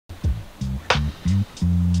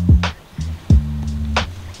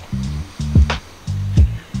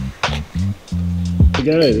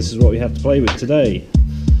There we go, this is what we have to play with today.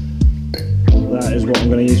 That is what I'm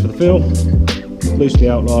going to use for the fill. Loosely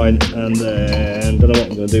outline, and then don't know what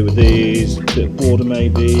I'm going to do with these. A bit of border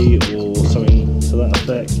maybe, or something to that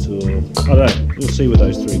effect, or I don't know. We'll see with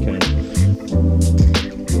those three cans.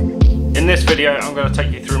 In this video, I'm going to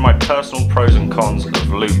take you through my personal pros and cons of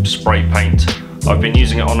loop spray paint. I've been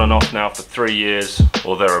using it on and off now for 3 years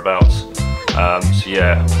or thereabouts. So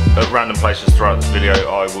yeah, at random places throughout this video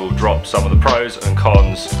I will drop some of the pros and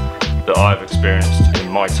cons that I've experienced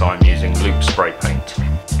in my time using loop spray paint.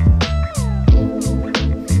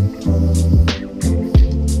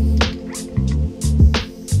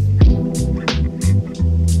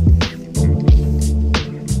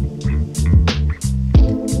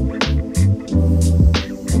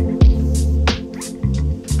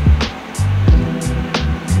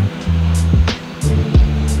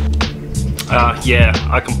 Yeah,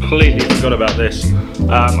 I completely forgot about this.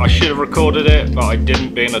 I should have recorded it, but I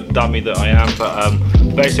didn't, being a dummy that I am.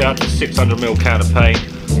 But basically I had this 600ml can of paint.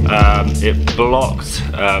 It blocked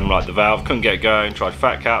like the valve, couldn't get going. Tried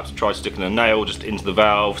fat caps, tried sticking a nail just into the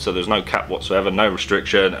valve, so there's no cap whatsoever, no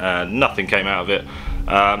restriction, and nothing came out of it.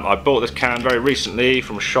 I bought this can very recently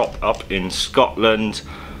from a shop up in Scotland.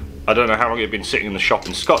 I don't know how long it had been sitting in the shop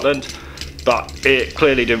in Scotland, but it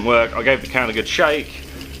clearly didn't work. I gave the can a good shake.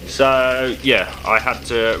 So yeah, I had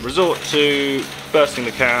to resort to bursting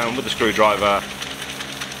the can with a screwdriver.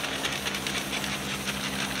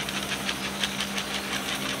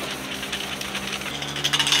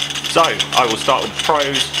 So I will start with the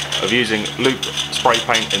pros of using loop spray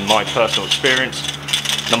paint in my personal experience.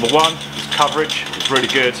 Number one is coverage. It's really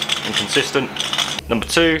good and consistent. Number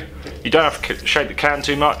two, you don't have to shake the can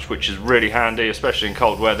too much, which is really handy, especially in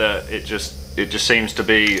cold weather. It just seems to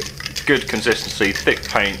be good consistency, thick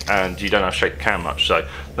paint, and you don't have to shake the can much, so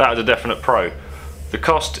that is a definite pro. The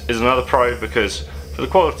cost is another pro, because for the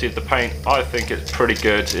quality of the paint I think it's pretty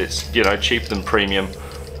good. It's, you know, cheaper than premium,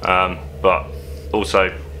 but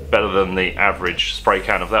also better than the average spray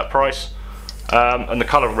can of that price. And the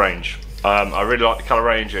colour range, I really like the colour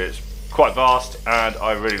range. It's quite vast, and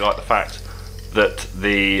I really like the fact that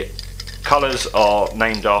the colours are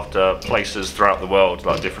named after places throughout the world,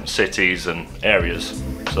 like different cities and areas.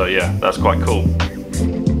 So yeah, that's quite cool.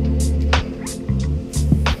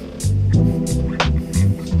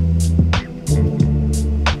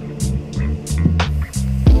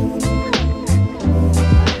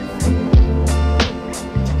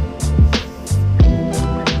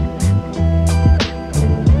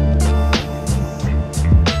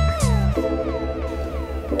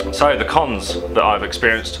 So the cons that I've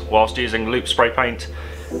experienced whilst using loop spray paint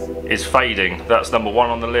is fading. That's number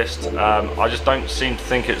one on the list. I just don't seem to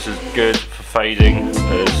think it's as good for fading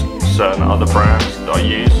as certain other brands that I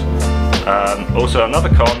use. Also another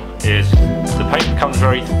con is the paint becomes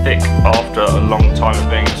very thick after a long time of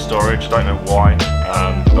being in storage. I don't know why,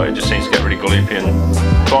 but it just seems to get really gloopy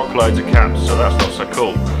and clog loads of caps, so that's not so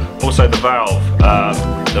cool. Also the valve.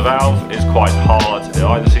 The valve is quite hard. It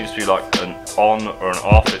either seems to be like an on or an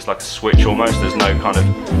off. It's like a switch almost. There's no kind of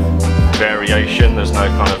variation. There's no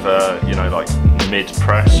kind of you know, like mid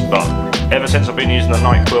press. But ever since I've been using the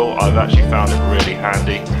NyQuil, I've actually found it really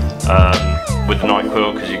handy with the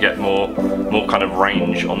NyQuil, because you get more kind of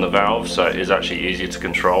range on the valve, so it is actually easier to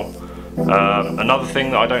control. Another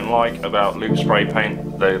thing that I don't like about loop spray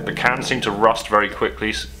paint, the cans seem to rust very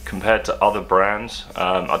quickly compared to other brands.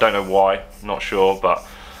 I don't know why, not sure, but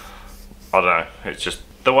I don't know, it's just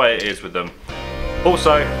the way it is with them.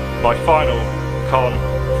 Also, my final con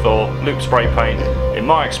for loop spray paint, in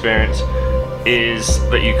my experience, is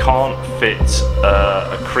that you can't fit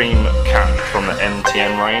a cream cap from the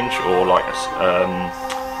MTN range, or like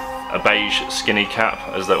a beige skinny cap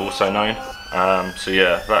as they're also known. So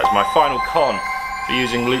yeah, that is my final con for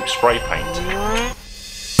using loop spray paint.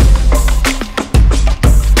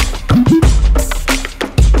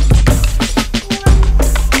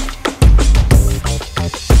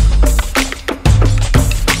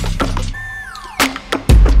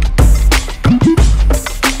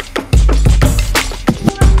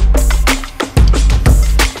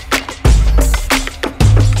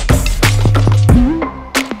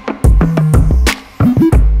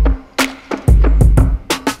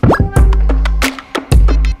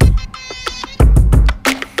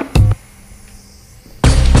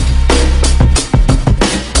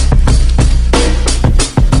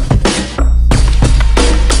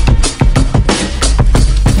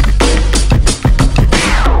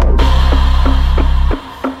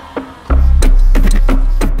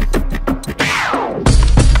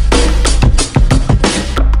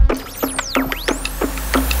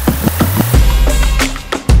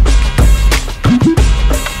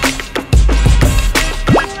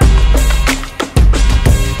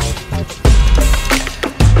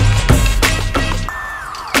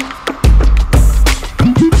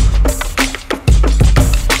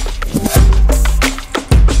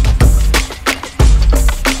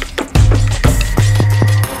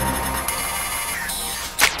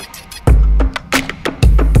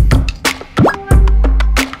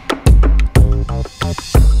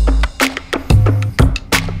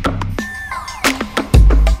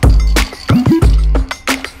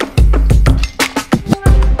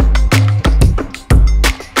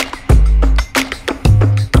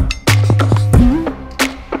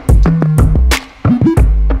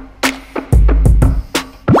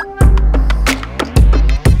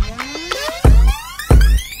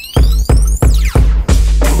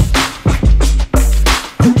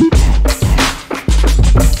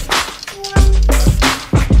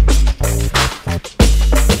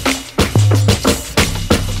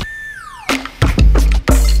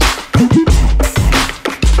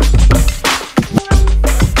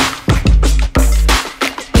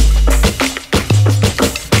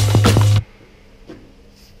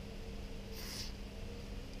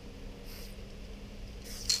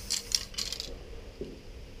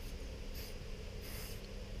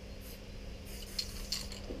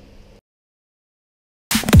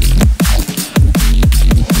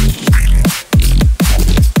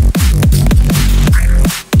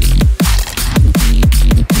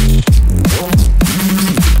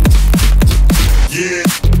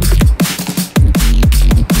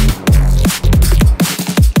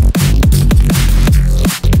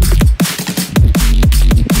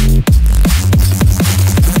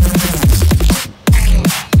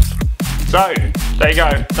 there you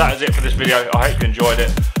go, that is it for this video. I hope you enjoyed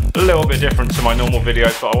it. A little bit different to my normal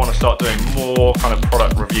videos, but I want to start doing more kind of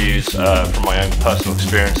product reviews from my own personal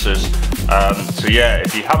experiences. So yeah,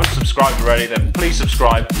 if you haven't subscribed already, then please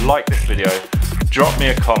subscribe, like this video, drop me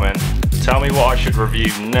a comment, tell me what I should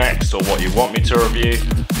review next or what you want me to review,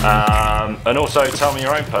 and also tell me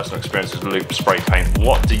your own personal experiences with loop spray paint.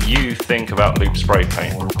 What do you think about loop spray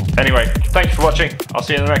paint? Anyway, thank you for watching. I'll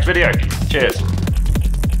see you in the next video. Cheers.